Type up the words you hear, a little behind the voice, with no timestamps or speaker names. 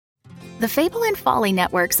The Fable and Folly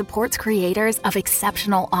Network supports creators of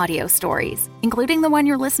exceptional audio stories, including the one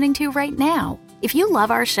you're listening to right now. If you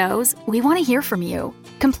love our shows, we want to hear from you.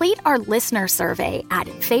 Complete our listener survey at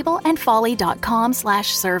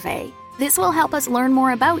fableandfolly.com/survey. This will help us learn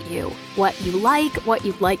more about you, what you like, what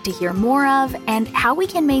you'd like to hear more of, and how we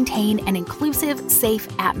can maintain an inclusive, safe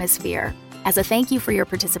atmosphere. As a thank you for your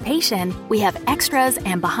participation, we have extras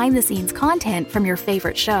and behind-the-scenes content from your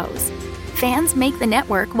favorite shows. Fans make the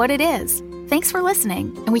network what it is. Thanks for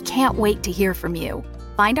listening, and we can't wait to hear from you.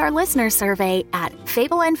 Find our listener survey at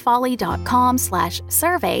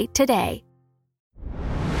fableandfolly.com/survey today.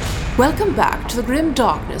 Welcome back to the grim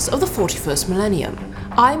darkness of the 41st millennium.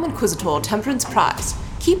 I'm Inquisitor Temperance Price,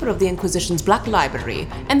 keeper of the Inquisition's Black Library,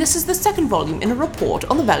 and this is the second volume in a report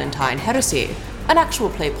on the Valentine Heresy, an actual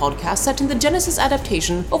play podcast set in the Genesis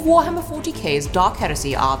adaptation of Warhammer 40k's Dark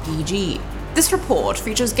Heresy RPG. This report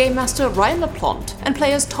features Game Master Ryan LaPlante and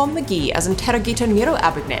players Tom McGee as Interrogator Nero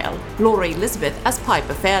Abagnale, Laura Elizabeth as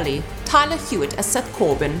Piper Fairley, Tyler Hewitt as Seth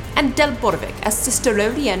Corbin, and Del Borovic as Sister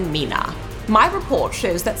Lolienne Mina. My report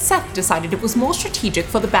shows that Seth decided it was more strategic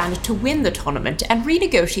for the band to win the tournament and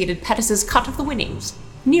renegotiated Pettis' cut of the winnings.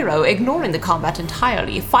 Nero, ignoring the combat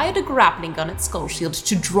entirely, fired a grappling gun at Skullshield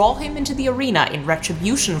to draw him into the arena in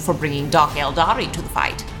retribution for bringing Dark Eldari to the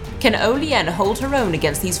fight. Can Olienne hold her own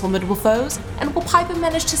against these formidable foes, and will Piper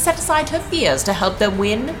manage to set aside her fears to help them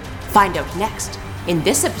win? Find out next, in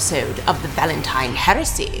this episode of the Valentine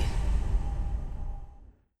Heresy.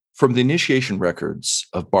 From the initiation records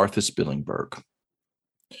of Barthas Billingberg.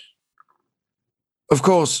 Of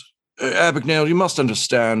course, Abagnale, you must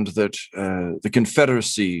understand that the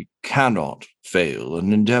Confederacy cannot fail.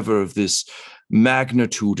 An endeavor of this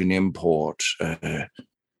magnitude and import,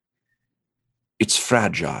 it's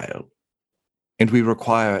fragile, and we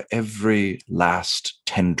require every last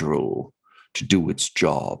tendril to do its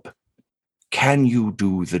job. Can you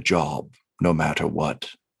do the job, no matter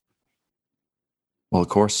what? Well, of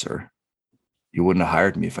course, sir. You wouldn't have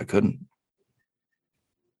hired me if I couldn't.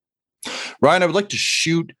 Ryan, I would like to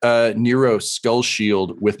shoot Nero's skull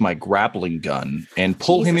shield with my grappling gun and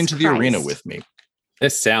pull him into the arena with me.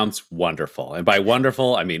 This sounds wonderful. And by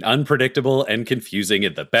wonderful, I mean unpredictable and confusing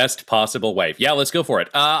in the best possible way. Yeah, let's go for it.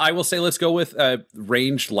 I will say let's go with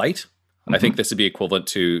ranged light. Mm-hmm. I think this would be equivalent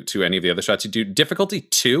to any of the other shots you do. Difficulty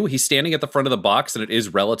 2, he's standing at the front of the box and it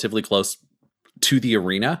is relatively close to the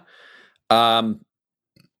arena. I'm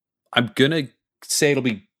going to say it'll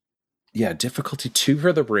be, difficulty 2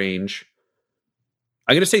 for the range.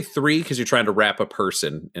 I'm going to say 3 because you're trying to wrap a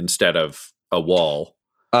person instead of a wall.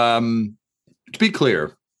 To be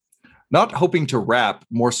clear, not hoping to wrap,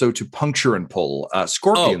 more so to puncture and pull,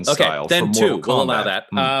 Scorpion style. Then from 2, we'll allow that.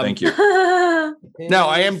 Thank you. Now,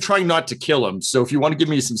 I am trying not to kill him, so if you want to give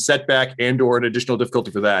me some setback and or an additional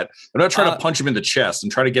difficulty for that, I'm not trying to punch him in the chest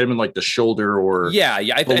and try to get him in like the shoulder or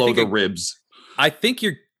below the ribs. I think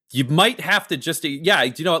you might have to just, you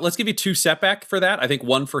know what, let's give you 2 setback for that. I think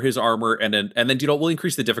 1 for his armor, and then we'll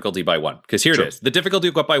increase the difficulty by 1. Because here it is. The difficulty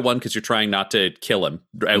will go up by 1 because you're trying not to kill him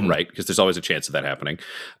outright, because there's always a chance of that happening.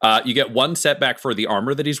 You get 1 setback for the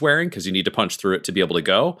armor that he's wearing, because you need to punch through it to be able to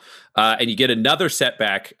go. And you get another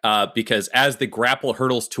setback because as the grapple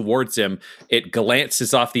hurtles towards him, it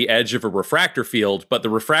glances off the edge of a refractor field, but the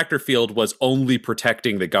refractor field was only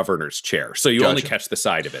protecting the governor's chair. So you only catch the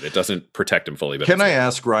side of it. It doesn't protect him fully. But Can I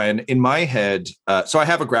ask, Ryan, in my head, so I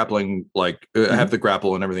have a grappling, I have the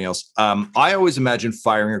grapple and everything else. I always imagine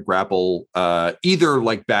firing a grapple either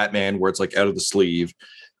like Batman, where it's like out of the sleeve,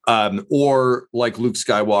 or like Luke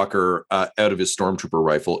Skywalker out of his Stormtrooper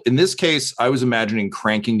rifle. In this case, I was imagining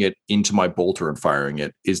cranking it into my bolter and firing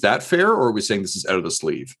it. Is that fair, or are we saying this is out of the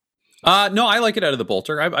sleeve? No, I like it out of the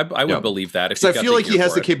bolter. I would believe that. Because I feel like he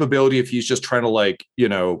has the capability, if he's just trying to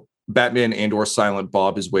Batman and or Silent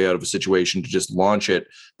Bob his way out of a situation, to just launch it.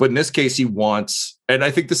 But in this case, he wants, and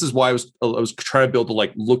I think this is why I was trying to build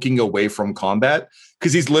the looking away from combat,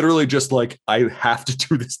 because he's literally just I have to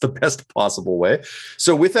do this the best possible way.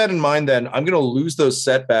 So with that in mind, then I'm going to lose those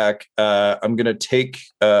setback. I'm going to take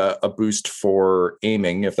a boost for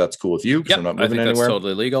aiming, if that's cool with you. Yep, I'm not moving I think anywhere. That's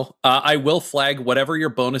totally legal. I will flag whatever your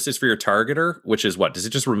bonus is for your targeter, which is what? Does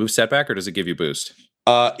it just remove setback or does it give you boost?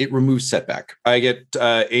 It removes setback. I get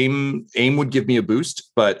aim would give me a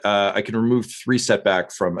boost, but I can remove 3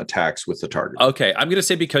 setback from attacks with the target. Okay, I'm going to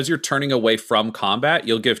say because you're turning away from combat,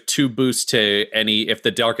 you'll give 2 boosts to any, if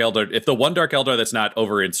the one Dark Eldar that's not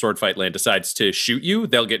over in Swordfight Land decides to shoot you,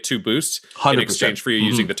 they'll get 2 boosts 100%. In exchange for you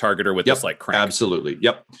using the targeter with this crank. Absolutely.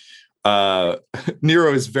 Yep.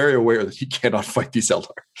 Nero is very aware that he cannot fight these Eldar.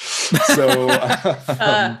 So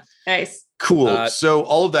nice. Cool. So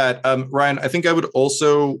all of that, Ryan, I think I would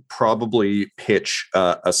also probably pitch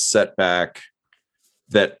a setback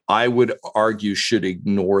that I would argue should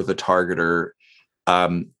ignore the targeter,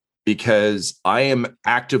 because I am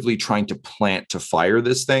actively trying to plant to fire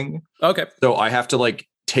this thing. Okay. So I have to like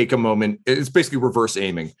take a moment. It's basically reverse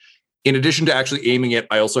aiming. In addition to actually aiming it,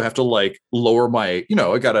 I also have to like lower my,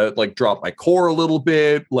 I gotta like drop my core a little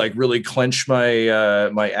bit, like really clench my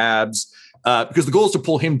my abs, because the goal is to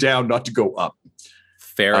pull him down, not to go up.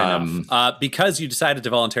 Fair enough. Because you decided to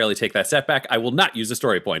voluntarily take that setback, I will not use a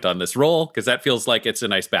story point on this roll because that feels like it's a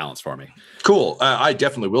nice balance for me. Cool. I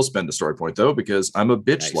definitely will spend the story point though, because I'm a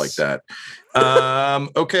bitch like that.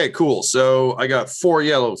 Okay, cool. So I got 4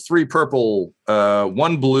 yellow, 3 purple,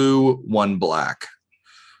 1 blue, 1 black.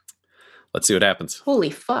 Let's see what happens. Holy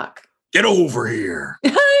fuck. Get over here. I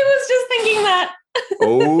was just thinking that.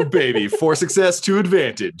 Oh, baby. 4 success, 2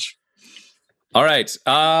 advantage. All right.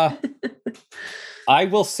 I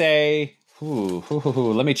will say,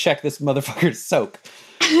 let me check this motherfucker's soak.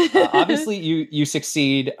 Obviously, you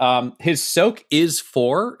succeed. His soak is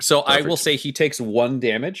 4, so perfect. I will say he takes 1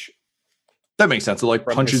 damage. That makes sense. It like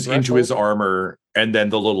punches into his armor, and then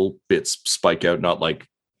the little bits spike out, not like,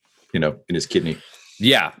 in his kidney.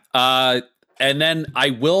 Yeah. And then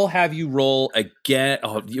I will have you roll again.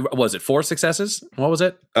 Oh, was it 4 successes? What was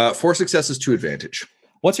it? 4 successes, 2 advantage.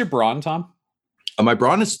 What's your brawn, Tom? My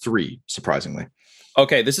brawn is 3, surprisingly.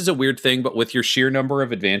 Okay, this is a weird thing, but with your sheer number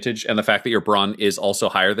of advantage and the fact that your brawn is also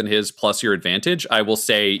higher than his plus your advantage, I will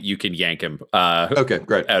say you can yank him okay,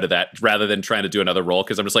 great. out of that rather than trying to do another roll,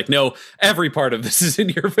 because I'm just like, no, every part of this is in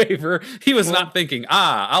your favor. He was not thinking,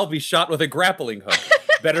 I'll be shot with a grappling hook.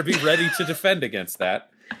 Better be ready to defend against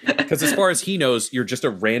that. Because as far as he knows, you're just a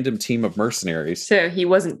random team of mercenaries. So he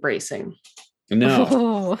wasn't bracing.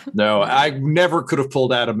 No. No, I never could have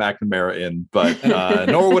pulled Adam McNamara in, but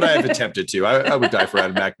nor would I have attempted to. I would die for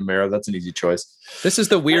Adam McNamara. That's an easy choice. This is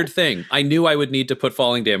the weird thing. I knew I would need to put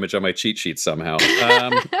falling damage on my cheat sheet somehow.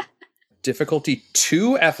 Difficulty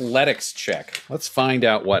 2 athletics check. Let's find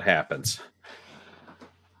out what happens.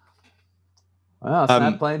 Well, it's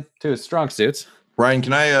not playing to his strong suits. Ryan,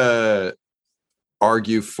 can I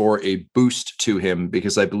argue for a boost to him?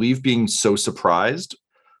 Because I believe being so surprised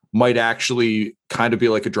might actually kind of be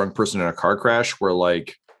like a drunk person in a car crash where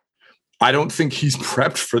like, I don't think he's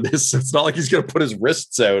prepped for this. It's not like he's going to put his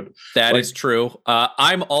wrists out. That is true.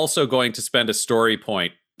 I'm also going to spend a story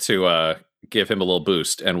point to give him a little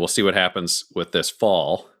boost, and we'll see what happens with this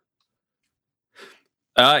fall.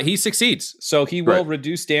 He succeeds. So he will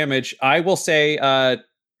reduce damage. I will say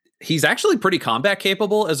he's actually pretty combat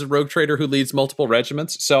capable as a rogue trader who leads multiple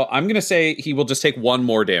regiments. So I'm going to say he will just take 1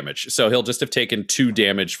 more damage. So he'll just have taken 2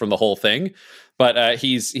 damage from the whole thing. But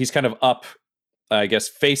he's kind of up, I guess,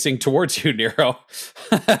 facing towards you, Nero,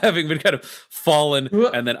 having been kind of fallen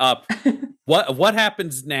and then up. What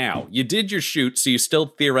happens now? You did your shoot, so you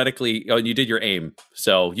still theoretically, you did your aim.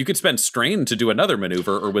 So you could spend strain to do another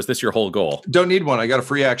maneuver, or was this your whole goal? Don't need one. I got a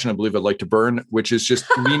free action I believe I'd like to burn, which is just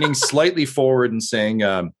leaning slightly forward and saying,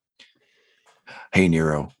 hey,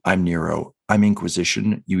 Nero, I'm Nero. I'm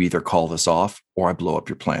Inquisition. You either call this off or I blow up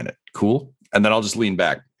your planet. Cool? And then I'll just lean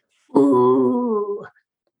back. Ooh.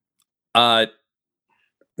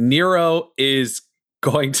 Nero is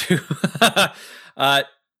going to...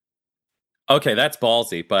 okay, that's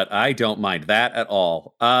ballsy, but I don't mind that at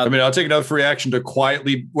all. I'll take another free action to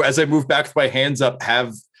quietly, as I move back with my hands up,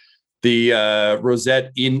 have the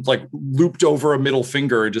rosette in like looped over a middle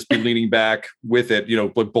finger and just be leaning back with it,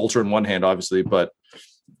 with bolter in one hand, obviously, but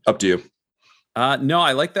up to you. No,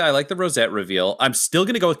 I like that. I like the rosette reveal. I'm still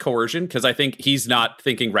going to go with coercion because I think he's not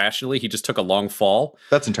thinking rationally. He just took a long fall.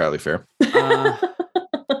 That's entirely fair.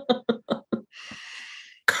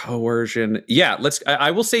 Coercion. Yeah, I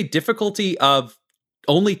will say difficulty of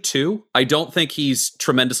only 2. I don't think he's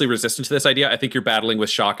tremendously resistant to this idea. I think you're battling with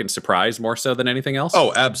shock and surprise more so than anything else.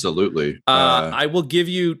 Oh, absolutely. I will give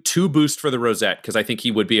you 2 boost for the rosette because I think he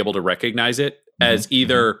would be able to recognize it as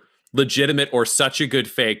either legitimate or such a good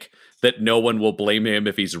fake that no one will blame him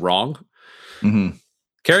if he's wrong.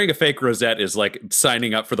 Carrying a fake rosette is like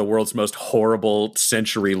signing up for the world's most horrible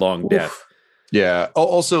century-long death. Yeah.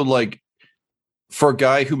 Also, like, for a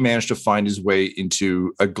guy who managed to find his way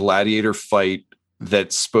into a gladiator fight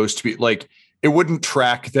that's supposed to be like, it wouldn't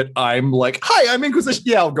track that I'm like, hi, I'm Inquisition.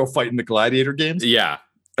 Yeah, I'll go fight in the gladiator games. Yeah.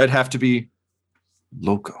 I'd have to be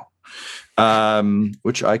loco,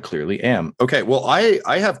 which I clearly am. Okay, well, I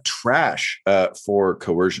have trash for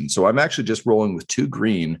coercion. So I'm actually just rolling with 2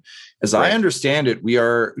 green. As I understand it,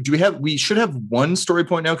 we should have 1 story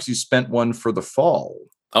point now because you spent 1 for the fall.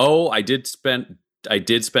 Oh, I did spend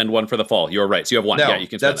did spend one for the fall. You're right. So you have one. Now, yeah, you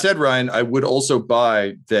can spend that said, Ryan, I would also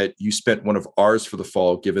buy that you spent one of ours for the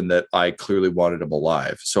fall, given that I clearly wanted him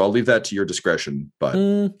alive. So I'll leave that to your discretion.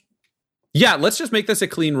 But yeah, let's just make this a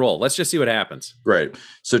clean roll. Let's just see what happens. Great.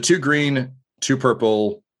 So 2 green, 2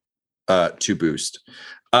 purple, 2 boost.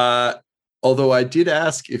 Although I did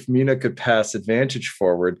ask if Mina could pass advantage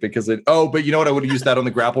forward because but you know what? I would have used that on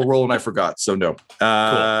the grapple roll and I forgot. So no.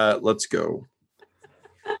 Cool. Let's go.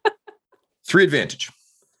 3 advantage.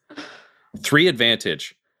 3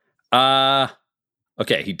 advantage.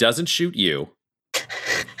 Okay, he doesn't shoot you.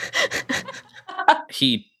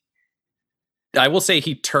 I will say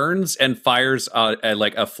he turns and fires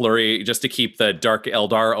like a flurry just to keep the Dark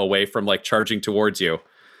Eldar away from like charging towards you.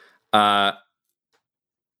 But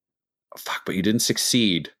you didn't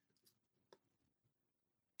succeed.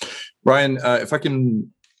 Ryan, if I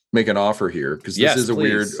can make an offer here, because this is a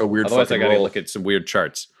weird Otherwise, I gotta roll. look at some weird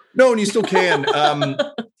charts. No, and you still can.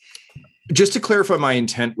 Just to clarify my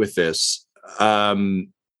intent with this,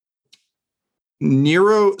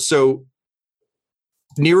 Nero's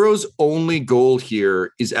only goal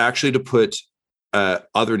here is actually to put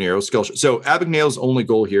other Nero Skull. So Abigail's only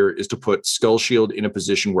goal here is to put Skull Shield in a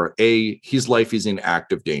position where his life is in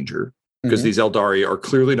active danger, because these Eldari are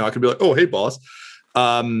clearly not going to be like, oh, hey, boss.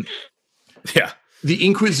 Yeah. The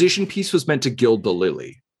Inquisition piece was meant to gild the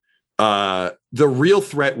lily. The real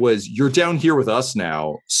threat was, you're down here with us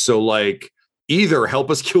now, so like either help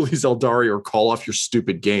us kill these Eldari or call off your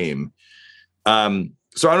stupid game.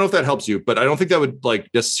 So I don't know if that helps you, but I don't think that would like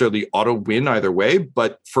necessarily auto win either way.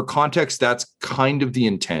 But for context, that's kind of the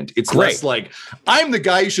intent. It's less like, I'm the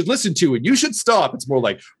guy you should listen to and you should stop. It's more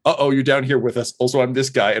like, you're down here with us. Also, I'm this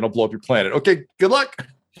guy and I'll blow up your planet. Okay, good luck.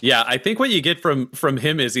 Yeah, I think what you get from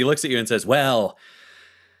him is he looks at you and says, well,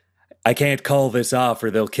 I can't call this off or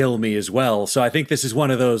they'll kill me as well. So I think this is one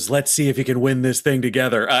of those, let's see if you can win this thing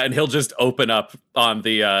together. And he'll just open up on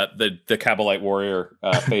the Kabalite warrior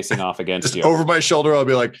facing off against you. Over my shoulder, I'll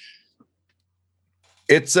be like,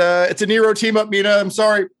 it's a Nero team up, Mina. I'm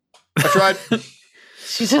sorry. I tried.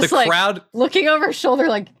 She's just crowd looking over her shoulder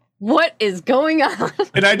like, what is going on?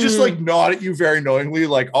 And I just like nod at you very knowingly,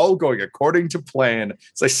 like all going according to plan.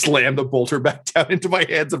 So I slam the bolter back down into my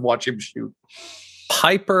hands and watch him shoot.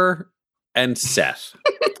 Piper and Seth,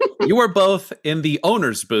 you are both in the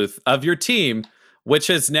owner's booth of your team, which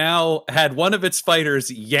has now had one of its fighters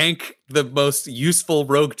yank the most useful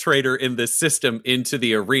rogue trader in the system into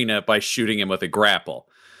the arena by shooting him with a grapple.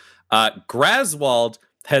 Graswald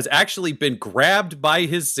has actually been grabbed by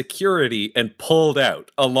his security and pulled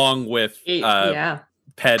out, along with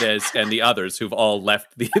Pedez and the others who've all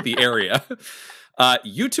left the area.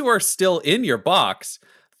 You two are still in your box.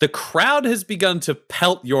 The crowd has begun to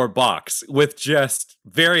pelt your box with just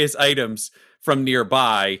various items from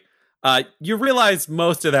nearby. You realize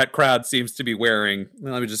most of that crowd seems to be wearing,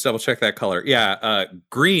 let me just double check that color. Yeah,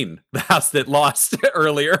 green, the house that lost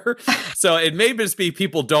earlier. So it may just be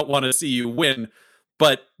people don't want to see you win,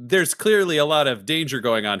 but there's clearly a lot of danger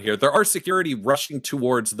going on here. There are security rushing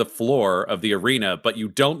towards the floor of the arena, but you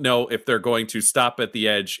don't know if they're going to stop at the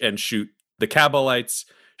edge and shoot the Kabalites,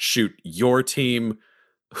 shoot your team,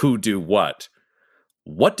 who do what.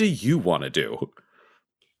 What do you want to do?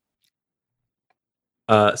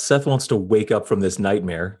 Seth wants to wake up from this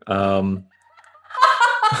nightmare.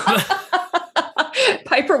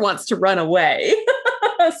 Piper wants to run away.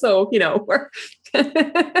 So, we're...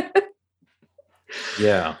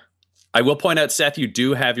 Yeah. I will point out, Seth, you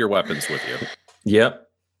do have your weapons with you. Yep.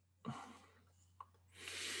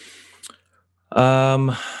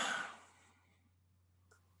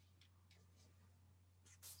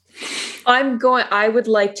 I would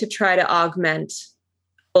like to try to augment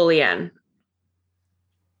Olean.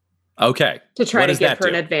 Okay. To try to give her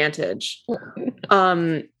an advantage.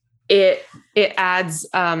 It adds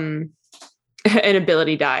an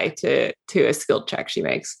ability die to a skill check she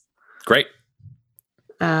makes. Great.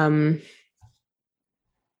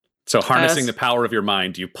 So harnessing the power of your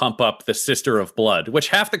mind, you pump up the Sister of Blood, which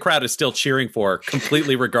half the crowd is still cheering for,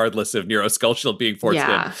 completely regardless of Nero Skullshield being forced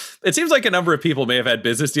in. It seems like a number of people may have had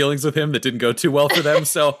business dealings with him that didn't go too well for them,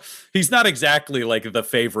 so he's not exactly like the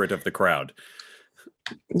favorite of the crowd.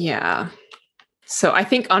 Yeah. So I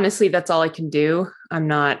think, honestly, that's all I can do. I'm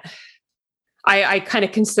not... I kind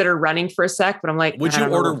of consider running for a sec, but I'm like... Would you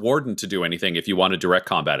order Warden to do anything if you wanted direct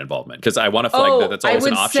combat involvement? Because I want to flag that's always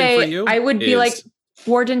an option for you. I would be like,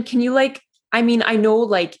 Warden, can you I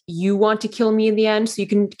know you want to kill me in the end, so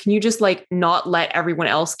can you just not let everyone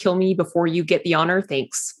else kill me before you get the honor?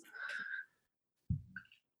 Thanks.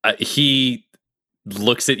 He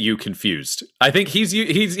looks at you confused. I think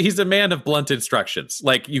he's a man of blunt instructions.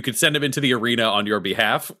 Like, you could send him into the arena on your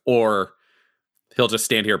behalf, or he'll just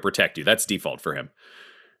stand here and protect you. That's default for him.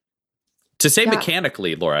 To say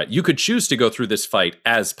mechanically, Laura, you could choose to go through this fight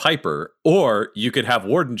as Piper, or you could have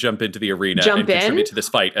Warden jump into the arena and contribute to this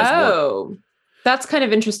fight as Warden. That's kind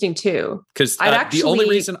of interesting too. Because the only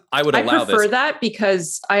reason I would allow this... I prefer that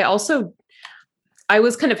because I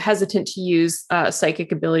was kind of hesitant to use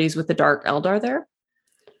psychic abilities with the Dark Eldar there.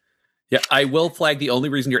 Yeah, I will flag the only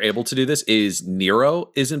reason you're able to do this is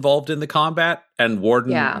Nero is involved in the combat, and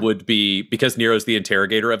Warden would be, because Nero's the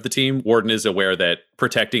interrogator of the team, Warden is aware that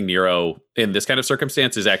protecting Nero in this kind of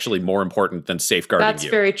circumstance is actually more important than safeguarding you. That's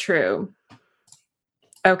very true.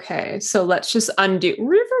 Okay, so let's just undo.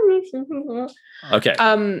 Okay.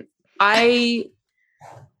 I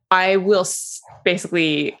will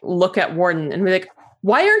basically look at Warden and be like,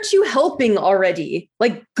 why aren't you helping already?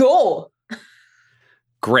 Like, go.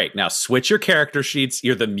 Great. Now switch your character sheets.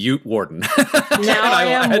 You're the mute Warden. Now I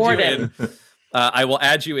am Warden. I will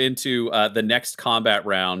add you into the next combat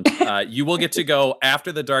round. You will get to go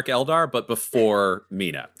after the Dark Eldar, but before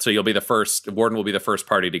Mina. So you'll be the first. Warden will be the first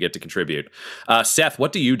party to get to contribute. Seth,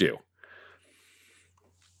 what do you do?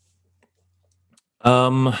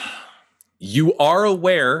 You are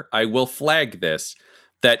aware, I will flag this,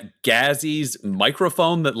 that Gazzy's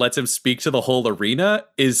microphone that lets him speak to the whole arena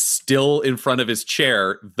is still in front of his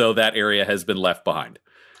chair, though that area has been left behind.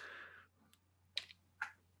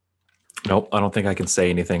 Nope, I don't think I can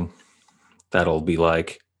say anything that'll be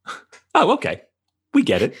like, oh, okay, we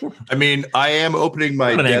get it. I mean, I am opening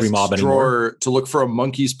my desk drawer to look for a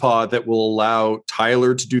monkey's paw that will allow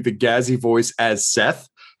Tyler to do the Gazzy voice as Seth,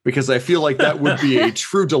 because I feel like that would be a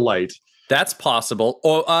true delight. That's possible.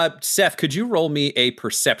 Oh, Seth, could you roll me a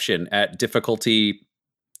perception at difficulty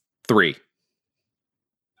 3?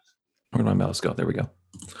 Where did my mouse go? There we go.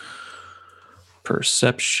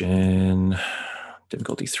 Perception,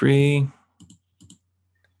 difficulty 3.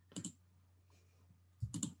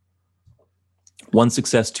 1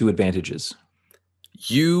 success, 2 advantages.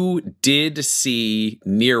 You did see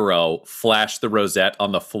Nero flash the rosette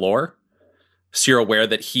on the floor. So you're aware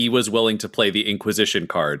that he was willing to play the Inquisition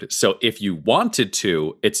card. So if you wanted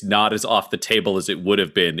to, it's not as off the table as it would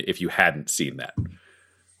have been if you hadn't seen that.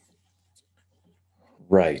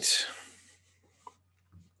 Right.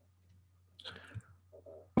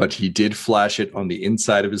 But he did flash it on the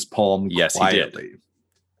inside of his palm quietly. He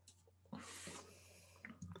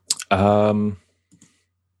did.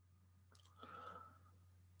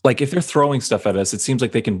 Like, if they're throwing stuff at us, it seems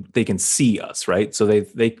like they can see us, right? So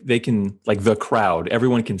they can, like, the crowd,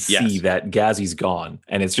 everyone can see that Gazzy's gone,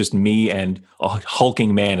 and it's just me and a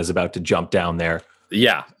hulking man is about to jump down there.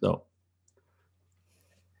 Yeah. So,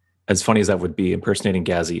 as funny as that would be, impersonating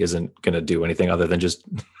Gazzy isn't going to do anything other than just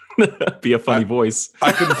be a funny voice.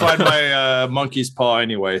 I couldn't find my monkey's paw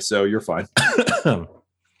anyway, so you're fine.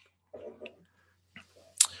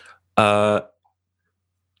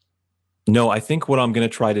 No, I think what I'm going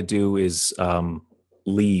to try to do is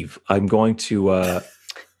leave. I'm going to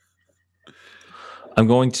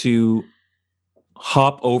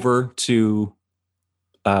hop over to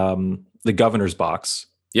the governor's box.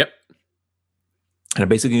 Yep. And I'm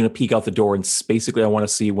basically going to peek out the door, and basically I want to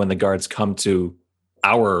see when the guards come to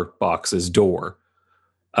our box's door,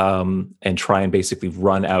 and try and basically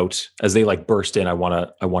run out as they like burst in. I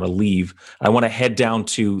want to leave. I want to head down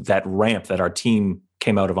to that ramp that our team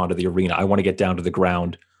came out of onto the arena. I want to get down to the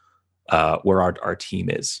ground where our team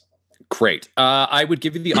is. Great. I would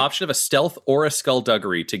give you the option of a stealth or a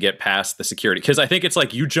skullduggery to get past the security, because I think it's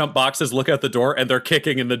like you jump boxes, look out the door, and they're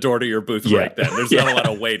kicking in the door to your booth right then. There's not a lot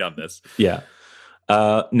of weight on this. Yeah.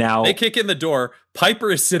 Now they kick in the door. Piper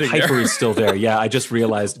is sitting there. Piper is still there. Yeah, I just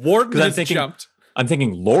realized. Warden has jumped. I'm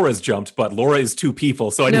thinking Laura's jumped, but Laura is 2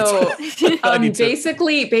 people, so I need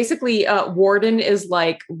to. Basically, Warden is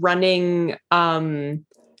like running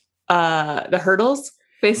the hurdles.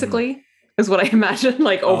 Basically, is what I imagine,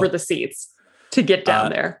 like over the seats to get down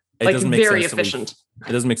there. Like very efficient.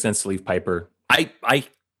 It doesn't make sense to leave Piper. I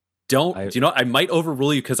don't. You know, I might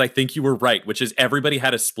overrule you because I think you were right, which is everybody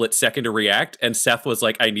had a split second to react, and Seth was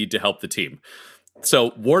like, "I need to help the team."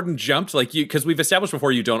 So Warden jumped like you, because we've established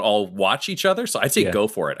before you don't all watch each other. So I'd say go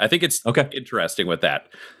for it. I think it's interesting with that.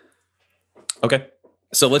 Okay.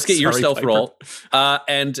 So let's get your stealth roll.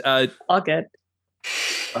 All good.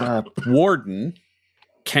 Warden,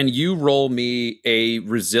 can you roll me a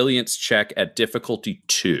resilience check at difficulty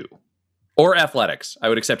 2 or athletics? I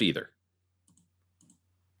would accept either.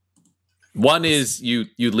 One is you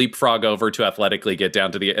leapfrog over to athletically get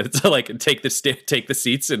down to take the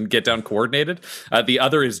seats and get down coordinated. The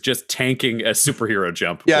other is just tanking a superhero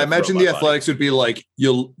jump. Yeah, I imagine the athletics would be like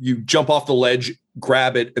you jump off the ledge,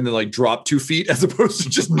 grab it, and then like drop 2 feet, as opposed to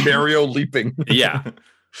just Mario leaping. Yeah.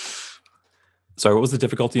 Sorry, what was the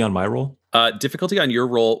difficulty on my roll? Difficulty on your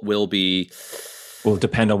roll will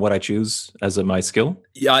depend on what I choose as my skill.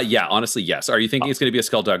 Yeah. Honestly, yes. Are you thinking it's going to be a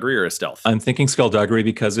skullduggery or a stealth? I'm thinking skullduggery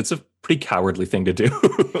because it's a pretty cowardly thing to do.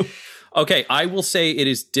 Okay, I will say it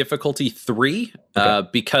is difficulty 3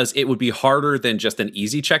 because it would be harder than just an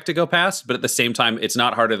easy check to go past, but at the same time, it's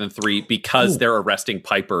not harder than 3 because they're arresting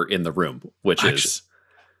Piper in the room, which is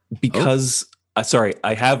because sorry,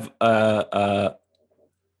 I have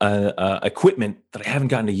equipment that I haven't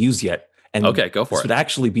gotten to use yet, and okay, go for it. This would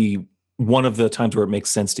actually be one of the times where it makes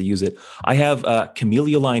sense to use it. I have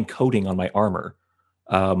chameleoline coating on my armor,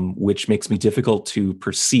 which makes me difficult to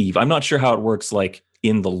perceive. I'm not sure how it works, like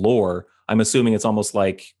in the lore. I'm assuming it's almost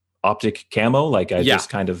like optic camo. Like I just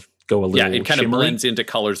kind of go a little. Yeah, it kind shimmery. of blends into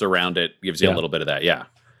colors around it, gives you a little bit of that. Yeah.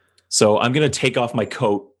 So I'm gonna take off my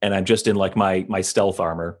coat, and I'm just in like my stealth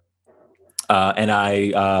armor, and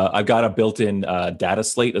I've got a built-in data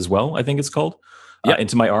slate as well. I think it's called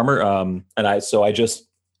into my armor, and I just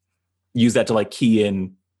use that to like key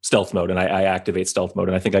in stealth mode, and I activate stealth mode,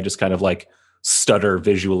 and I think I just kind of like stutter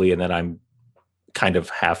visually, and then I'm kind of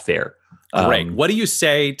half there. Great. What do you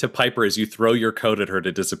say to Piper as you throw your coat at her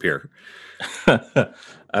to disappear?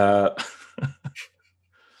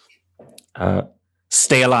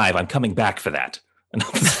 Stay alive. I'm coming back for that. And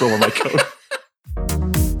I'll just throw my coat.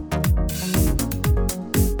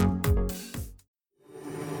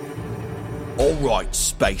 All right,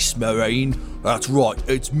 Space Marine. That's right,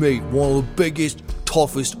 it's me, one of the biggest,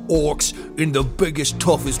 toughest orcs in the biggest,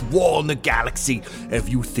 toughest war in the galaxy. If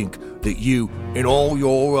you think that you and all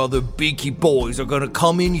your other beaky boys are gonna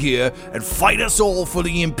come in here and fight us all for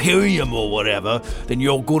the Imperium or whatever, then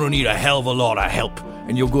you're gonna need a hell of a lot of help.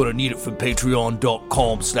 And you're gonna need it from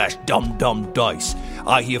patreon.com/dumdumdice.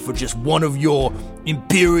 I hear for just one of your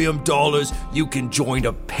Imperium dollars, you can join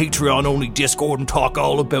a Patreon-only Discord and talk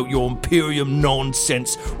all about your Imperium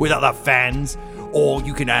nonsense with other fans. Or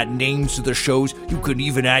you can add names to the shows. You can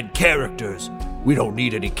even add characters. We don't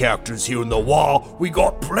need any characters here in the wall. We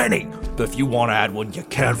got plenty. But if you want to add one, you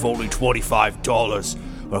can for only $25.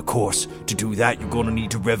 Of course, to do that, you're gonna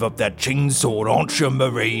need to rev up that chainsaw, aren't you,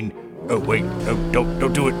 Marine? Oh, wait. No,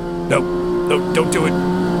 don't do it. No, don't do it.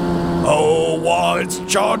 Oh, wow, it's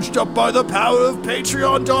charged up by the power of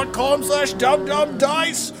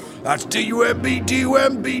patreon.com/dumdumdice. That's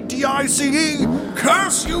DUMBDUMBDICE.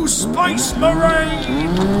 Curse you, Space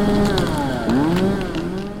Marine!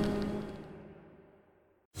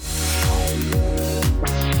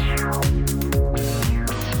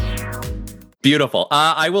 Beautiful.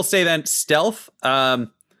 I will say then stealth. With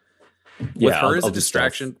her as a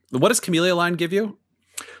distraction. What does Chameleoline give you?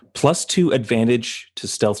 +2 advantage to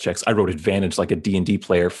stealth checks. I wrote advantage like a D&D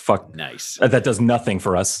player. Fuck. Nice. That does nothing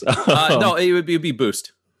for us. No, it would be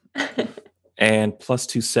boost. And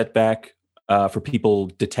 +2 setback for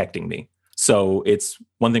people detecting me. So it's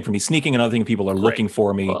one thing for me sneaking, another thing people are looking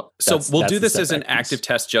for me. Well, so we'll do this as an active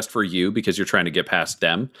test just for you because you're trying to get past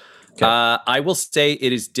them. Okay. I will say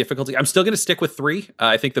it is difficulty. I'm still going to stick with 3.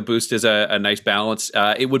 I think the boost is a nice balance.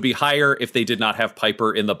 It would be higher if they did not have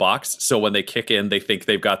Piper in the box. So when they kick in, they think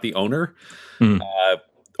they've got the owner.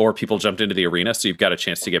 Or people jumped into the arena. So you've got a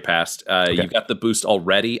chance to get past. You've got the boost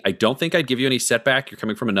already. I don't think I'd give you any setback. You're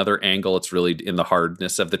coming from another angle. It's really in the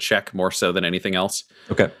hardness of the check more so than anything else.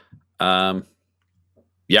 Okay. Yeah.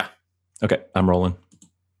 Okay. I'm rolling.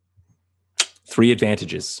 3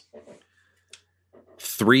 advantages.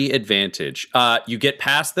 3 advantage. You get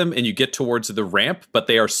past them and you get towards the ramp, but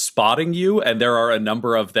they are spotting you, and there are a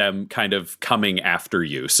number of them kind of coming after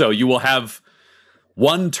you. So you will have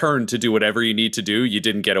one turn to do whatever you need to do. You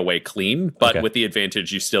didn't get away clean, but with the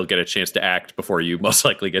advantage, you still get a chance to act before you most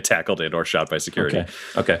likely get tackled in or shot by security.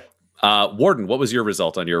 Okay. Warden, what was your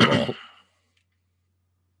result on your roll?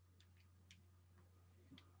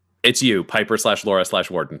 It's you,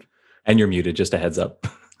 Piper/Laura/Warden. And you're muted, just a heads up.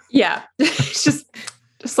 Yeah. just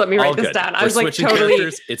let me write this down. I was like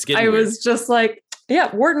totally it's getting weird. Was just like,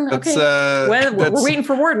 yeah, Warden. Okay. We're waiting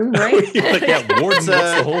for Warden, right? Warden, what's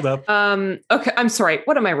the hold up? Okay, I'm sorry.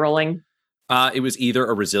 What am I rolling? It was either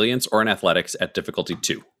a resilience or an athletics at difficulty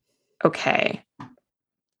 2. Okay.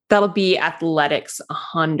 That'll be athletics, a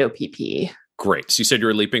hundo PP. Great. So you said you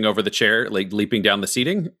were leaping over the chair, like leaping down the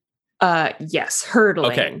seating? Yes,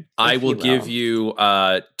 hurdling. Okay. I will give you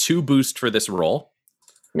 2 boost for this roll.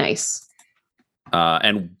 Nice.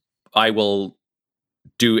 And I will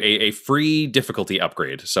do a free difficulty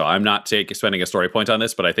upgrade. So I'm not spending a story point on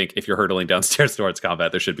this, but I think if you're hurtling downstairs towards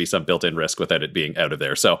combat, there should be some built-in risk without it being out of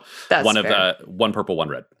there. So That's one fair. of one purple, one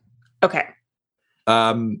red. Okay.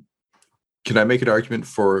 Can I make an argument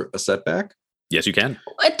for a setback? Yes, you can.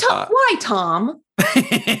 Why, Tom?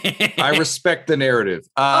 I respect the narrative.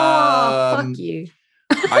 Fuck you.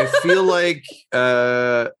 I feel like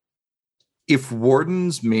if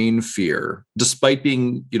Warden's main fear, despite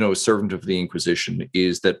being, a servant of the Inquisition,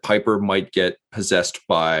 is that Piper might get possessed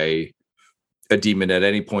by a demon at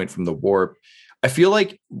any point from the warp, I feel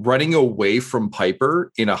like running away from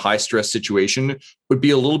Piper in a high stress situation would be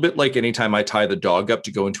a little bit like anytime I tie the dog up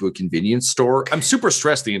to go into a convenience store. I'm super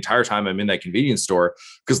stressed the entire time I'm in that convenience store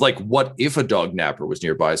because, like, what if a dog napper was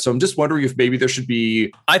nearby? So I'm just wondering if maybe there should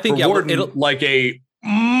be, I think, Warden, like I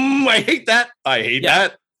hate that. I hate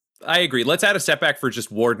that. I agree. Let's add a setback for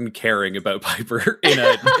just Warden caring about Piper in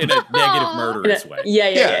a negative murderous way.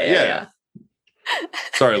 Yeah.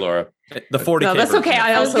 Sorry, Laura. The 40K. No, that's okay.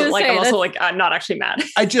 I'm also I'm not actually mad.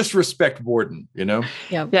 I just respect Warden, Yeah.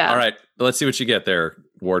 All right. Let's see what you get there,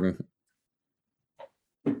 Warden.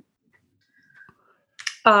 2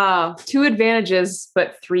 advantages,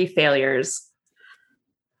 but 3 failures.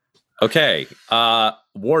 Okay.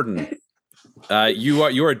 Warden,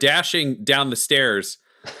 you are dashing down the stairs,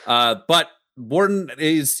 but Warden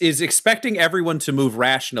is expecting everyone to move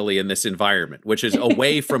rationally in this environment, which is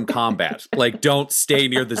away from combat. Like, don't stay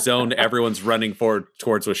near the zone everyone's running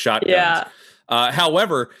towards with shotguns. Yeah.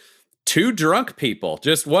 However, 2 drunk people,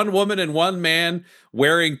 just one woman and one man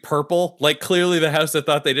wearing purple, like clearly the house that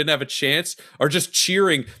thought they didn't have a chance, are just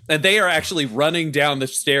cheering, and they are actually running down the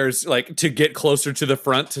stairs like to get closer to the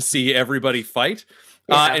front to see everybody fight.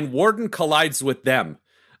 And Warden collides with them.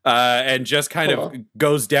 And just kind of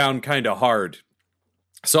goes down kind of hard.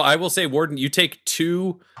 So I will say, Warden, you take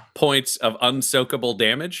 2 points of unsoakable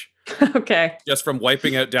damage. Okay. Just from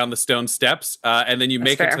wiping out down the stone steps. And then you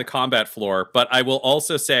make it to the combat floor. But I will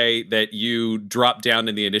also say that you drop down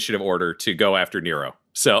in the initiative order to go after Nero.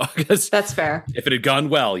 So that's fair. If it had gone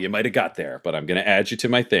well, you might have got there. But I'm going to add you to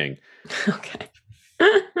my thing. Okay.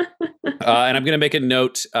 And I'm going to make a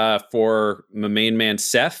note for my main man,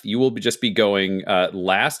 Seth. You will just be going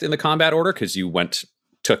last in the combat order because you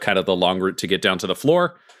took kind of the long route to get down to the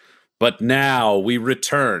floor. But now we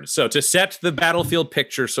return. So to set the battlefield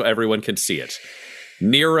picture so everyone can see it,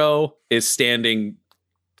 Nero is standing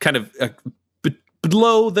kind of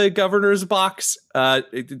below the governor's box.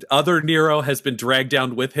 Other Nero has been dragged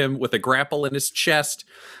down with him with a grapple in his chest.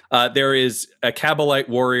 There is a Cabalite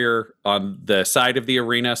warrior on the side of the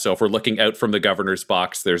arena. So if we're looking out from the governor's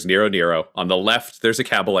box, there's Nero. On the left, there's a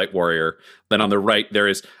Cabalite warrior. Then on the right, there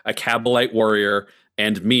is a Cabalite warrior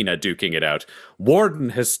and Mina duking it out. Warden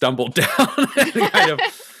has stumbled down and kind of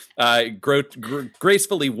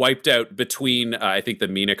gracefully wiped out between, I think, the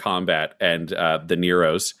Mina combat and the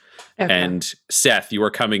Neros. Okay. And Seth, you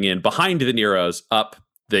are coming in behind the Neros up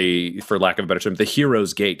for lack of a better term, the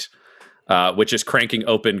Hero's Gate, which is cranking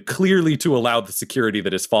open clearly to allow the security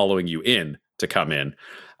that is following you in to come in.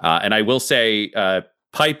 And I will say,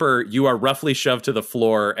 Piper, you are roughly shoved to the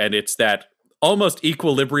floor, and it's that almost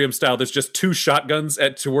equilibrium style. There's just 2 shotguns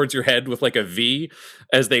towards your head with like a V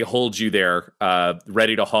as they hold you there,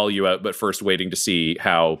 ready to haul you out, but first waiting to see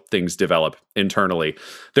how things develop internally.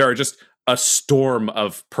 There are just a storm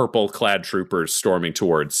of purple-clad troopers storming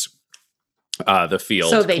towards the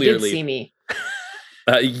field. So they did see me.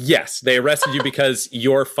 Yes, they arrested you because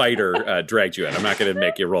your fighter dragged you in. I'm not going to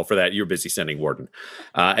make you roll for that. You're busy sending Warden.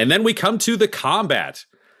 And then we come to the combat.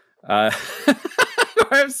 I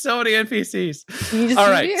have so many NPCs. All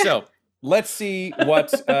right, so let's see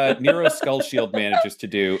what Nero Skullshield manages to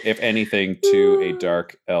do, if anything, to a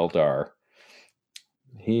Dark Eldar.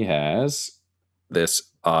 He has this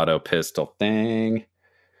auto pistol thing.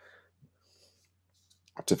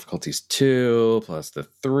 Difficulties 2 plus the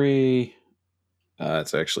 3.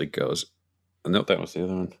 It actually goes. Nope, that was the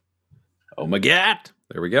other one. Oh my god!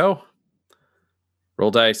 There we go.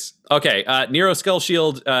 Roll dice. Okay, Nero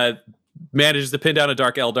Skullshield manages to pin down a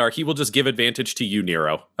Dark Eldar. He will just give advantage to you,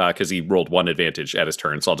 Nero, because he rolled 1 advantage at his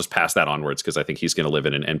turn. So I'll just pass that onwards because I think he's going to live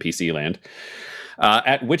in an NPC land.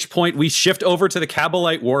 At which point we shift over to the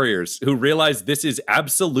Cabalite warriors, who realize this is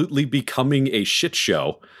absolutely becoming a shit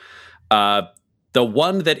show. The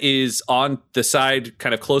one that is on the side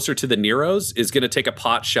kind of closer to the Neros is going to take a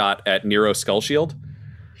pot shot at Nero Skullshield,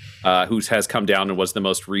 who has come down and was the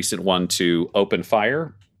most recent one to open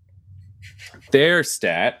fire. Their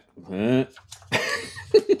stat. Man,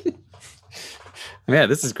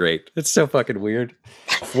 this is great. It's so fucking weird.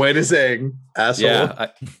 Way to sing, asshole.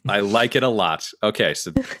 Yeah, I like it a lot. Okay,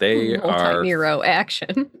 so they are Nero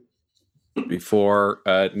action. Before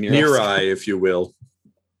Nero, if you will.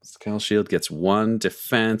 Skull Shield gets 1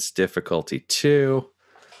 defense, difficulty 2.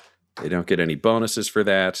 They don't get any bonuses for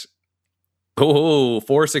that. Oh,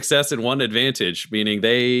 4 success and 1 advantage, meaning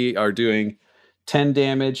they are doing 10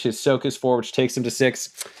 damage. His soak is 4, which takes him to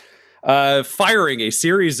 6. Firing a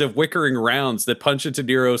series of wickering rounds that punch into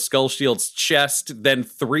Nero's Skull Shield's chest, then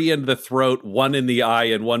 3 in the throat, 1 in the eye,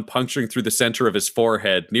 and 1 puncturing through the center of his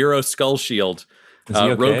forehead. Nero's Skull Shield,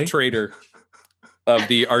 rogue trader of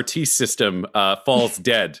the Artis system, falls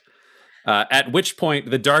dead. At which point,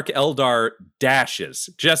 the Dark Eldar dashes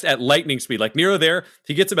just at lightning speed. Like Nero there,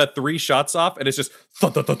 he gets about 3 shots off, and it's just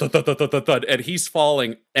thud, thud, thud, thud, thud, thud, thud, thud, and he's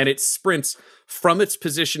falling, and it sprints from its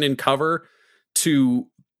position in cover to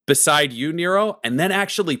beside you, Nero, and then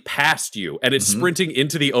actually past you, and it's sprinting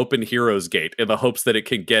into the open Heroes Gate in the hopes that it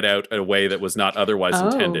can get out in a way that was not otherwise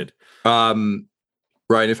intended. Ryan,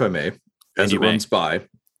 if I may, as it runs by.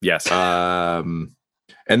 Yes. And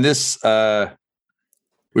this,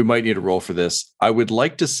 we might need a roll for this. I would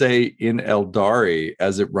like to say in Eldari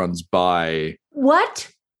as it runs by. What?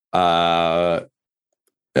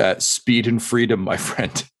 Speed and freedom, my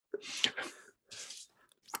friend.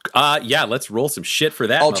 Yeah, let's roll some shit for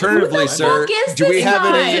that. Alternatively, sir, do we have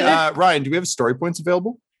any Ryan, do we have story points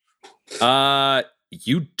available?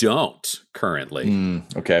 You don't currently.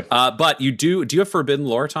 Okay. But you do you have forbidden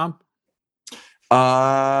lore, Tom?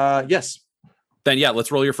 Yes. Then yeah,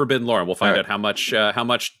 let's roll your forbidden lore and we'll find out how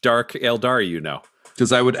much Dark Eldari you know.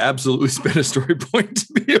 Because I would absolutely spend a story point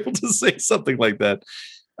to be able to say something like that.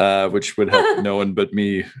 Which would help no one but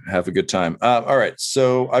me have a good time. All right.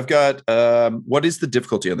 So I've got, what is the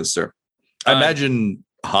difficulty on this, sir? I imagine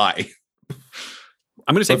high.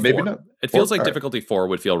 I'm going to say 4. Maybe not. It feels like difficulty 4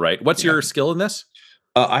 would feel right. What's your skill in this?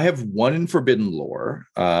 I have 1 in forbidden lore.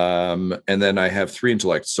 And then I have 3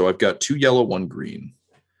 intellect. So I've got 2 yellow, 1 green.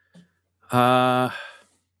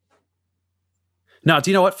 No,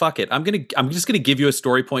 do you know what? Fuck it. I'm just gonna give you a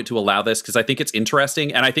story point to allow this because I think it's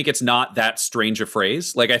interesting and I think it's not that strange a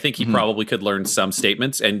phrase. Like I think he probably could learn some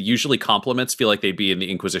statements, and usually compliments feel like they'd be in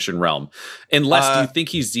the Inquisition realm. Unless do you think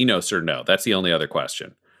he's Xenos or no? That's the only other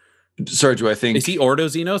question. Sorry, do I think is he Ordo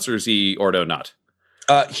Xenos or is he Ordo not?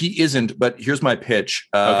 He isn't. But here's my pitch.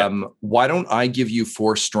 Okay. Why don't I give you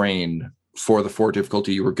 4 strain for the 4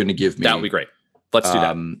 difficulty you were going to give me? That would be great. Let's do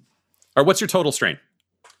that. Or what's your total strain?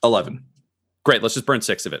 11. Great. Let's just burn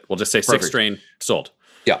 6 of it. We'll just say 6 strain sold.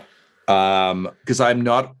 Yeah. Because I'm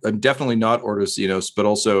definitely not Ordo Xenos, but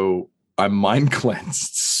also I'm mind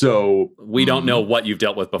cleansed. So we don't know what you've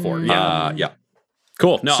dealt with before. Yeah.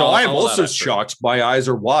 Cool. No, so I am also shocked. My eyes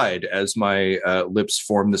are wide as my lips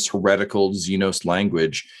form this heretical Xenos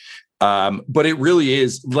language. But it really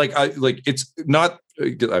is it's not.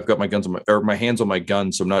 I've got my hands on my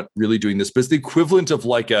gun, so I'm not really doing this. But it's the equivalent of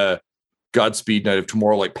like a Godspeed Knight of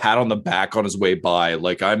Tomorrow, like pat on the back on his way by.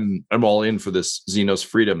 Like I'm all in for this Xenos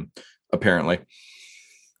freedom. Apparently,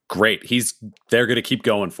 great. They're going to keep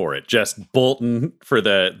going for it. Just bolting for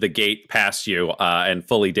the gate past you and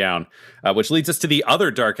fully down, which leads us to the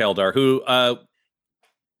other Dark Eldar who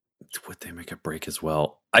would they make a break as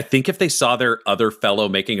well? I think if they saw their other fellow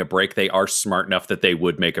making a break, they are smart enough that they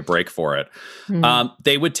would make a break for it.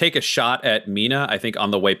 They would take a shot at Mina, I think,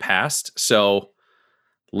 on the way past. So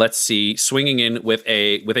let's see, swinging in with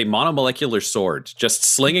a monomolecular sword, just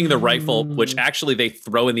slinging the rifle, which actually they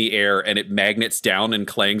throw in the air and it magnets down and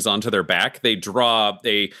clangs onto their back. They draw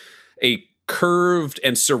a curved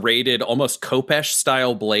and serrated, almost Khopesh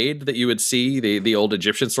style blade that you would see, the old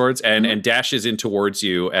Egyptian swords, and dashes in towards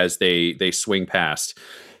you as they swing past.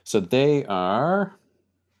 So they are.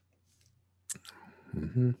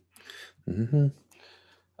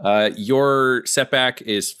 Your setback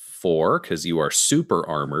is 4 because you are super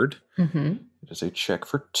armored. Just a check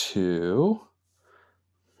for 2.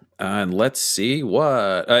 And let's see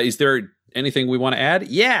what is there anything we want to add?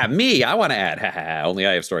 Yeah, me. I want to add. Only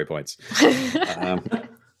I have story points.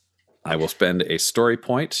 I will spend a story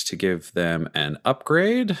point to give them an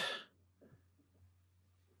upgrade.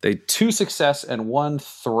 They 2 success and 1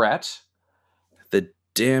 threat. The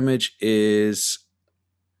damage is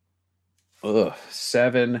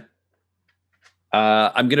 7.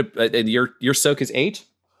 I'm gonna. And your soak is 8.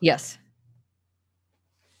 Yes.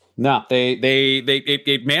 No,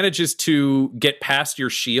 it manages to get past your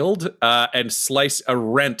shield and slice a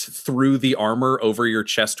rent through the armor over your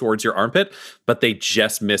chest towards your armpit, but they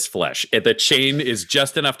just miss flesh. The chain is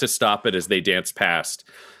just enough to stop it as they dance past.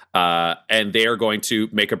 And they are going to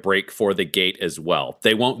make a break for the gate as well.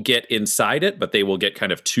 They won't get inside it, but they will get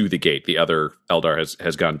kind of to the gate. The other Eldar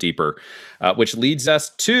has gone deeper, which leads us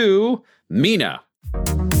to Mina.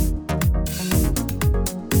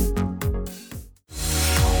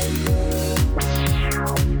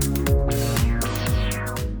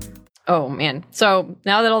 Oh, man. So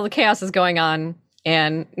now that all the chaos is going on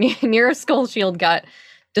and Nero's skull shield got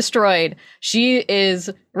destroyed, she is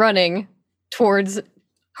running towards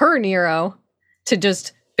her Nero to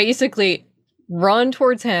just basically run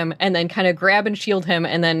towards him and then kind of grab and shield him.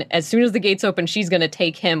 And then as soon as the gates open, she's going to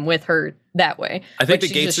take him with her that way. I think the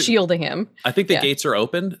she's gates just shielding him. I think the gates are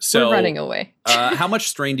open. So we're running away. How much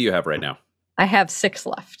strain do you have right now? I have 6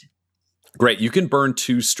 left. Great. You can burn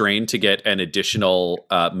 2 strain to get an additional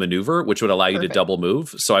maneuver, which would allow you to double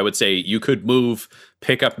move. So I would say you could move,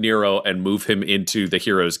 pick up Nero, and move him into the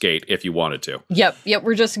Hero's Gate if you wanted to. Yep.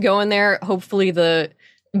 We're just going there. Hopefully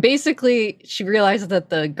basically she realizes that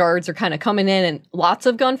the guards are kind of coming in and lots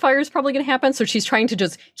of gunfire is probably going to happen. So she's trying to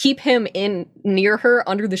just keep him in near her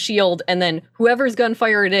under the shield. And then whoever's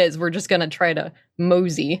gunfire it is, we're just going to try to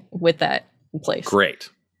mosey with that in place. Great.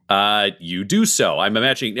 You do so. I'm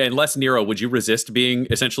imagining, unless Nero, would you resist being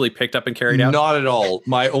essentially picked up and carried out? Not at all.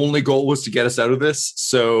 My only goal was to get us out of this.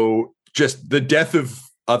 So just the death of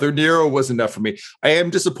other Nero was enough for me. I am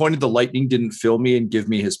disappointed the lightning didn't fill me and give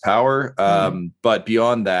me his power. But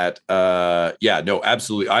beyond that, no,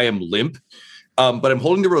 absolutely. I am limp. But I'm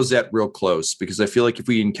holding the rosette real close because I feel like if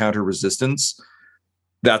we encounter resistance,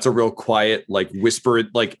 that's a real quiet, like whisper,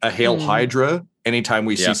 like a Hail Hydra anytime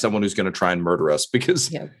we see someone who's going to try and murder us.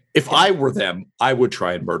 Because if I were them, I would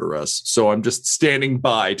try and murder us. So I'm just standing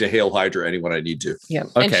by to Hail Hydra anyone I need to. Yeah.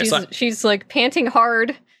 Okay, and she's like panting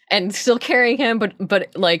hard and still carrying him.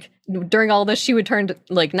 But like during all this, she would turn to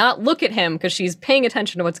like not look at him because she's paying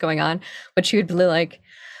attention to what's going on. But she would be like,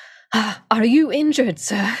 "Are you injured,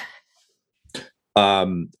 sir?"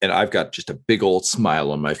 And I've got just a big old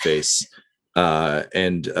smile on my face. I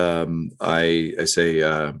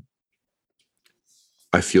say,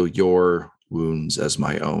 I feel your wounds as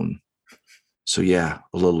my own. So yeah,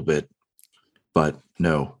 a little bit, but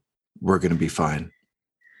no, we're going to be fine.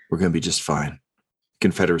 We're going to be just fine.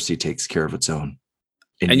 Confederacy takes care of its own.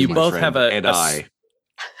 And you both have I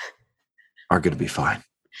are going to be fine.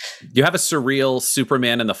 You have a surreal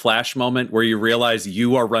Superman and the Flash moment where you realize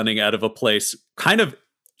you are running out of a place kind of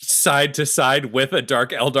side to side with a Dark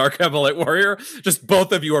Eldar Cavalite warrior. Just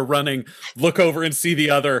both of you are running, look over and see the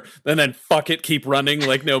other, and then fuck it, keep running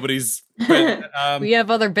like nobody's... we have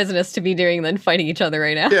other business to be doing than fighting each other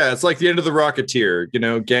right now. Yeah, it's like the end of the Rocketeer. You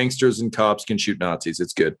know, gangsters and cops can shoot Nazis.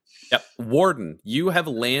 It's good. Yep. Warden, you have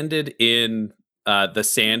landed in the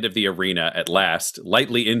sand of the arena at last,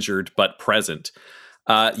 lightly injured but present.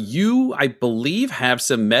 You, I believe, have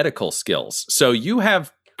some medical skills. So you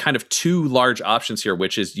have kind of 2 large options here,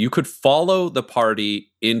 which is you could follow the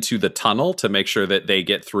party into the tunnel to make sure that they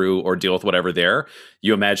get through or deal with whatever there.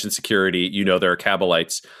 You imagine security, you know there are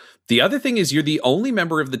Cabalites. The other thing is you're the only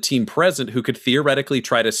member of the team present who could theoretically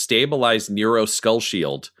try to stabilize Nero's skull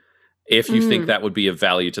shield if you think that would be of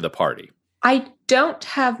value to the party. I don't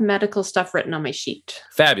have medical stuff written on my sheet.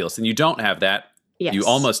 Fabulous. And you don't have that. Yes. You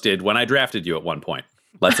almost did when I drafted you at one point.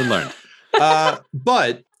 Lesson learned.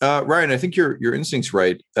 But Ryan, I think your instinct's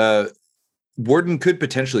right. Warden could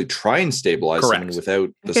potentially try and stabilize someone without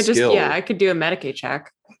the skill. I could do a Medicaid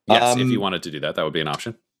check. Yes, if you wanted to do that, that would be an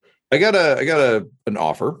option. I got an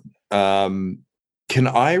offer. Can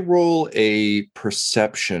I roll a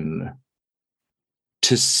perception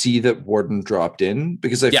to see that Warden dropped in?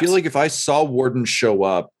 Because I feel like if I saw Warden show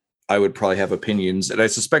up, I would probably have opinions. And I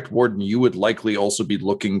suspect, Warden, you would likely also be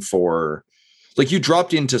looking for... Like, you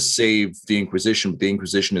dropped in to save the Inquisition, but the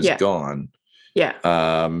Inquisition is gone.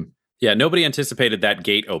 Yeah. Nobody anticipated that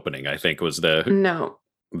gate opening, I think, was the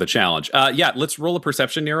challenge. Let's roll a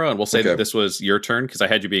perception, Nero, and we'll say that this was your turn, because I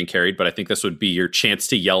had you being carried, but I think this would be your chance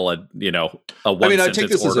to yell a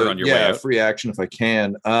one-sentence order on your way out. Free action if I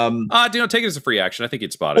can. Take it as a free action. I think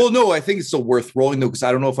you'd spot it. Well, no, I think it's still worth rolling, though, because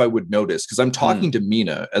I don't know if I would notice, because I'm talking to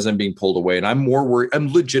Mina as I'm being pulled away, and I'm more worried.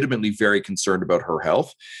 I'm legitimately very concerned about her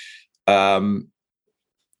health.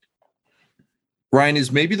 Ryan,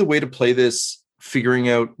 is maybe the way to play this figuring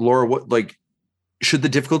out, Laura, what, like, should the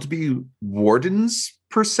difficulty be Warden's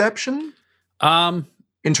perception?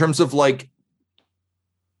 In terms of, like,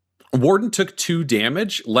 Warden took 2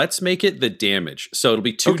 damage. Let's make it the damage. So it'll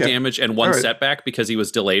be 2 damage and 1 setback because he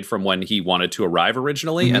was delayed from when he wanted to arrive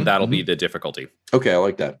originally, and that'll be the difficulty. Okay, I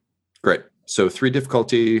like that. Great. So 3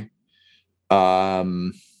 difficulty.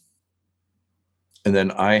 And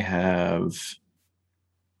then I have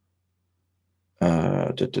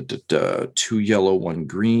 2 yellow, 1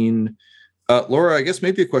 green. Laura, I guess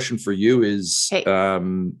maybe a question for you is, Hey.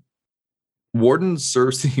 Warden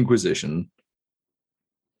serves the Inquisition.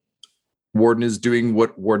 Warden is doing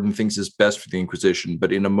what Warden thinks is best for the Inquisition,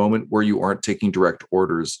 but in a moment where you aren't taking direct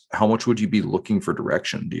orders, how much would you be looking for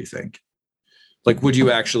direction, do you think? Like, would you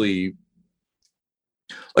actually...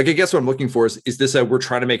 Like, I guess what I'm looking for is this we're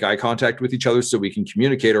trying to make eye contact with each other so we can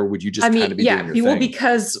communicate, or would you just kind of be doing your thing? Well,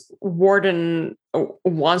 because Warden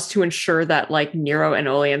wants to ensure that like Nero and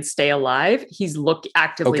Olean stay alive, he's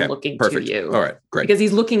actively looking perfect. to you. All right, great. Because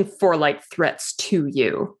he's looking for like threats to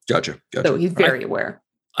you. Gotcha. So he's very aware.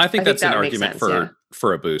 I think that's an that makes argument sense,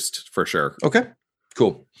 for a boost, for sure. Okay,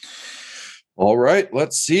 cool. All right,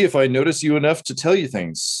 let's see if I notice you enough to tell you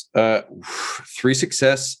things. 3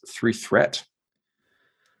 success, 3 threat.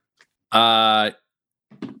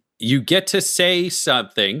 You get to say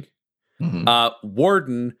something. Mm-hmm.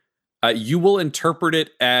 Warden, you will interpret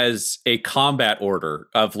it as a combat order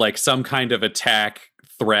of like some kind of attack,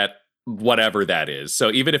 threat, whatever that is. So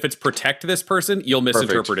even if it's protect this person, you'll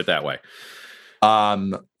misinterpret it that way.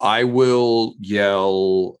 I will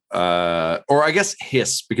yell, or I guess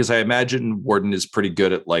hiss, because I imagine Warden is pretty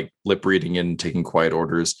good at like lip reading and taking quiet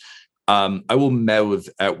orders. I will mouth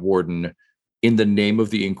at Warden, in the name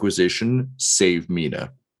of the Inquisition, save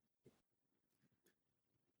Mina.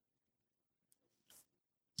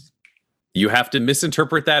 You have to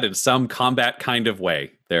misinterpret that in some combat kind of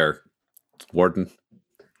way there, Warden.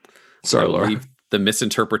 Sorry, I'll Laura. leave the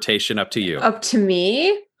misinterpretation up to you. Up to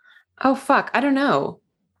me? Oh, fuck. I don't know.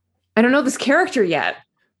 I don't know this character yet.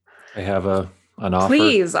 I have an offer.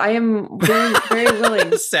 Please, I am very, very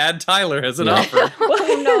willing. Sad Tyler has an Yeah. offer.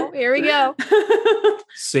 Oh no, here we go.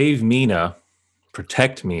 Save Mina,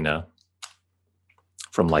 protect Mina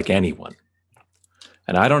from like anyone.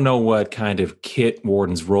 And I don't know what kind of kit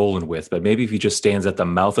Warden's rolling with, but maybe if he just stands at the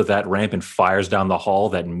mouth of that ramp and fires down the hall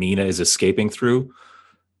that Mina is escaping through,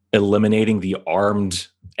 eliminating the armed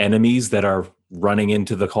enemies that are running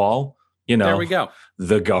into the hall, you know, There we go.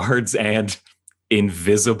 the guards and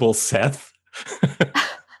invisible Seth.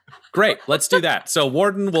 Great, let's do that. So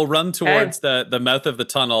Warden will run towards the mouth of the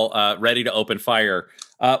tunnel, ready to open fire.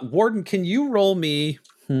 Warden, can you roll me,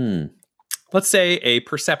 let's say a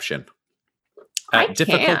perception? I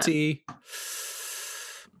Difficulty.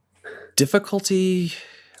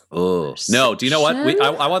 Oh, no. Do you know what?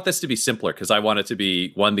 I want this to be simpler because I want it to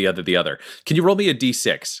be one, the other, the other. Can you roll me a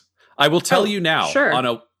D6? I will tell you now, sure.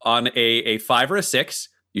 on a 5 or a 6,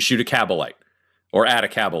 you shoot a Cabalite or add a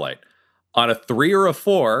Cabalite. On a 3 or a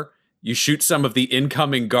 4, you shoot some of the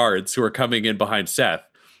incoming guards who are coming in behind Seth.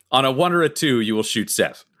 On a 1 or a 2, you will shoot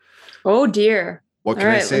Seth. Oh, dear. What can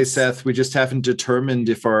All I right, say, let's- Seth? We just haven't determined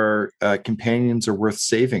if our companions are worth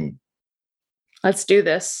saving. Let's do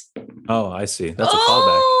this. Oh, I see. That's a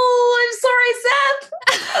callback. Oh, I'm sorry, Seth.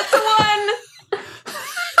 That's the one.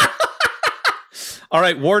 All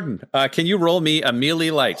right, Warden, can you roll me a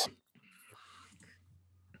melee light?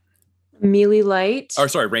 Melee light. Or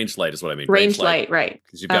sorry, ranged light is what I mean. Range light, right.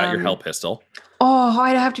 Because you've got your hell pistol. Oh,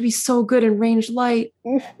 I'd have to be so good in range light.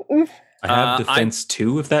 I have defense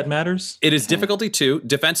 2, if that matters. It is difficulty 2.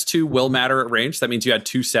 Defense 2 will matter at range. That means you had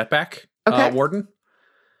 2 setback, Okay. Warden.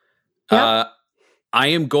 Yeah. I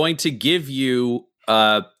am going to give you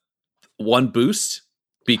 1 boost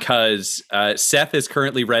because Seth is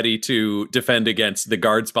currently ready to defend against the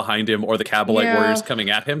guards behind him or the Cabalite warriors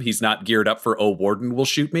coming at him. He's not geared up for, Warden will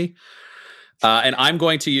shoot me. And I'm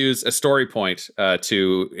going to use a story point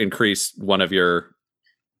to increase one of your...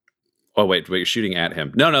 Oh, wait, you're shooting at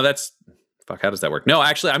him. No, that's... Fuck, how does that work? No,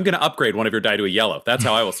 actually, I'm going to upgrade one of your die to a yellow. That's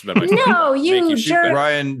how I will spend my story. No, Make you shoot jerk. better.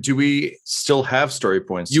 Ryan, do we still have story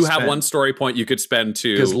points? You have 1 story point you could spend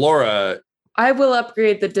to... Because Laura, I will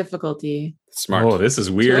upgrade the difficulty. Smart. Oh, this is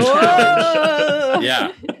weird. Whoa.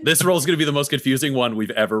 Yeah, this roll is going to be the most confusing one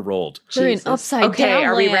we've ever rolled. We're in Jesus. upside Okay, down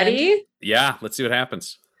are we land. ready? Yeah, let's see what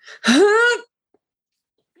happens.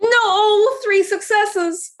 No, 3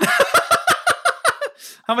 successes.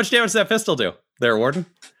 How much damage does that pistol do there, Warden?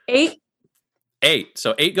 8. 8.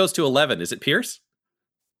 So 8 goes to 11. Is it Pierce?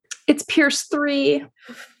 It's Pierce 3.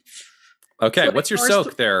 Okay, So what's your first-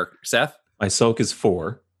 soak there, Seth? My soak is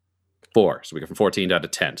 4. 4. So we go from 14 down to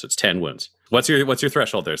 10. So it's 10 wounds. What's your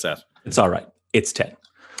threshold there, Seth? It's all right. It's 10.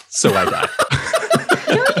 So I die.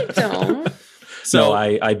 No, you don't. So So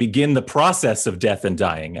I begin the process of death and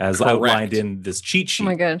dying as Correct. outlined in this cheat sheet. Oh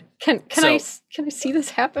my god. Can I see this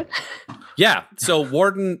happen? yeah, so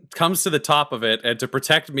Warden comes to the top of it, and to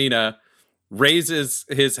protect Mina, raises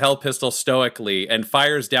his Hell pistol stoically and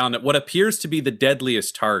fires down at what appears to be the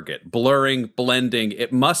deadliest target, blurring, blending.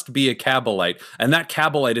 It must be a Kabalite, and that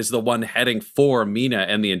Kabalite is the one heading for Mina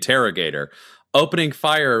and the interrogator. Opening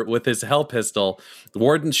fire with his Hell pistol, the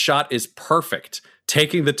Warden's shot is perfect,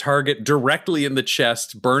 taking the target directly in the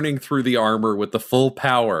chest, burning through the armor with the full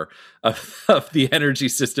power of the energy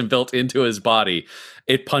system built into his body.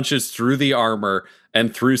 It punches through the armor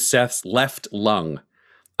and through Seth's left lung,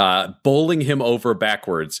 bowling him over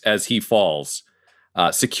backwards as he falls.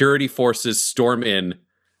 Security forces storm in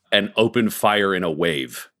and open fire in a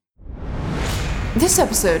wave. This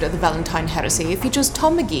episode of the Valentine Heresy features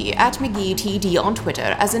Tom McGee at McGeeTD on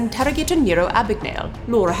Twitter as Interrogator Nero Abagnale,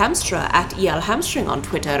 Laura Hamstra at EL Hamstring on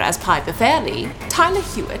Twitter as Piper Fairley, Tyler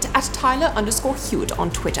Hewitt at Tyler_Hewitt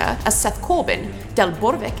on Twitter as Seth Corbin, Del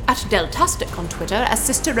Borvik at Deltastic on Twitter as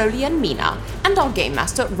Sister Rolien Mina, and our Game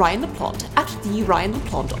Master Ryan LaPlante at the Ryan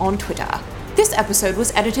LaPlante on Twitter. This episode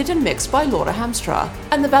was edited and mixed by Laura Hamstra,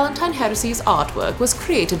 and the Valentine Heresy's artwork was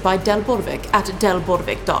created by Del Borvik at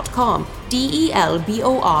delborvik.com,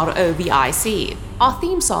 DELBOROVIC. Our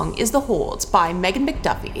theme song is The Hordes by Megan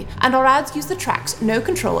McDuffie, and our ads use the tracks No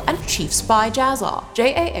Control and Chiefs by Jazzar,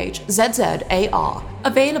 JAHZZAR,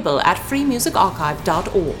 available at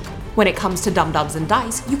freemusicarchive.org. When it comes to Dum-Dums and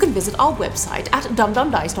Dice, you can visit our website at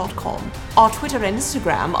dumdumdice.com. Our Twitter and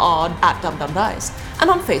Instagram are at dumdumdice, and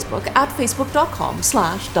on Facebook at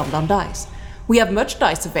facebook.com/dumdumdice. We have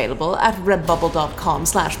merchandise available at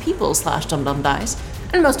redbubble.com/people/dumdumdice,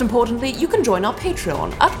 and most importantly, you can join our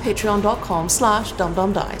Patreon at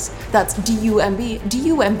patreon.com/dumdumdice. That's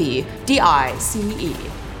DUMBDICE.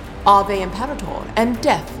 Ave Imperator, and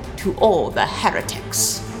death to all the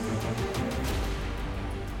heretics.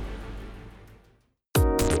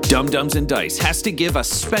 Dum-Dums and Dice has to give a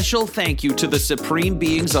special thank you to the supreme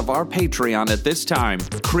beings of our Patreon at this time: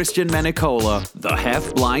 Christian Menicola, the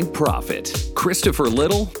Half-Blind Prophet, Christopher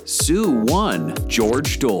Little, Sue One,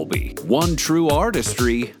 George Dolby, One True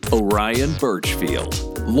Artistry, Orion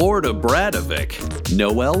Birchfield, Lord Abradovic,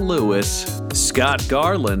 Noel Lewis, Scott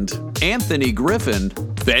Garland, Anthony Griffin,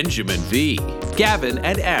 Benjamin V, Gavin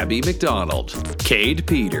and Abby McDonald, Cade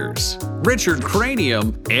Peters, Richard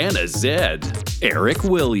Cranium, Anna Zed, Eric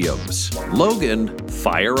Williams, Logan,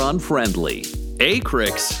 Fire Unfriendly,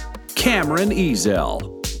 Acrix, Cameron Ezel,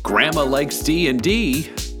 Grandma Likes D&D,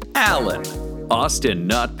 Alan, Austin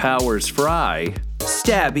Nut Powers Fry,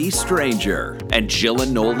 Stabby Stranger, and Jill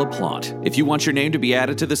and Noel LaPlante. If you want your name to be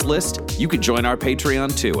added to this list, you can join our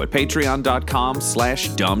Patreon too at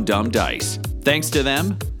patreon.com/dumdumdice. Thanks to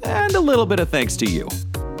them, and a little bit of thanks to you.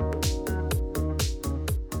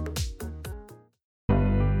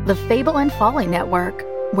 The Fable and Folly Network,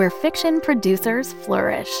 where fiction producers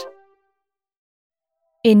flourish.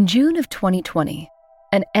 In June of 2020,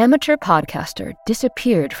 an amateur podcaster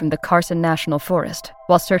disappeared from the Carson National Forest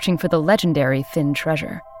while searching for the legendary Thin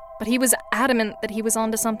Treasure. But he was adamant that he was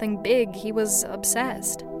onto something big. He was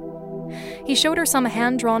obsessed. He showed her some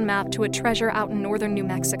hand-drawn map to a treasure out in northern New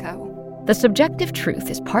Mexico. The Subjective Truth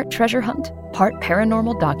is part treasure hunt, part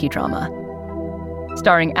paranormal docudrama.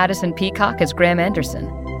 Starring Addison Peacock as Graham Anderson.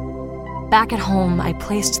 Back at home, I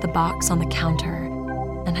placed the box on the counter,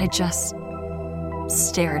 and I just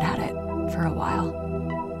stared at it for a while.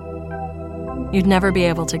 You'd never be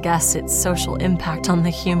able to guess its social impact on the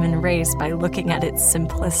human race by looking at its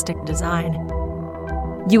simplistic design.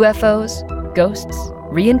 UFOs, ghosts,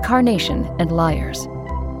 reincarnation, and liars.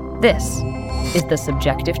 This is The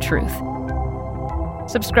Subjective Truth.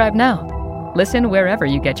 Subscribe now. Listen wherever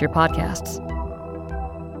you get your podcasts.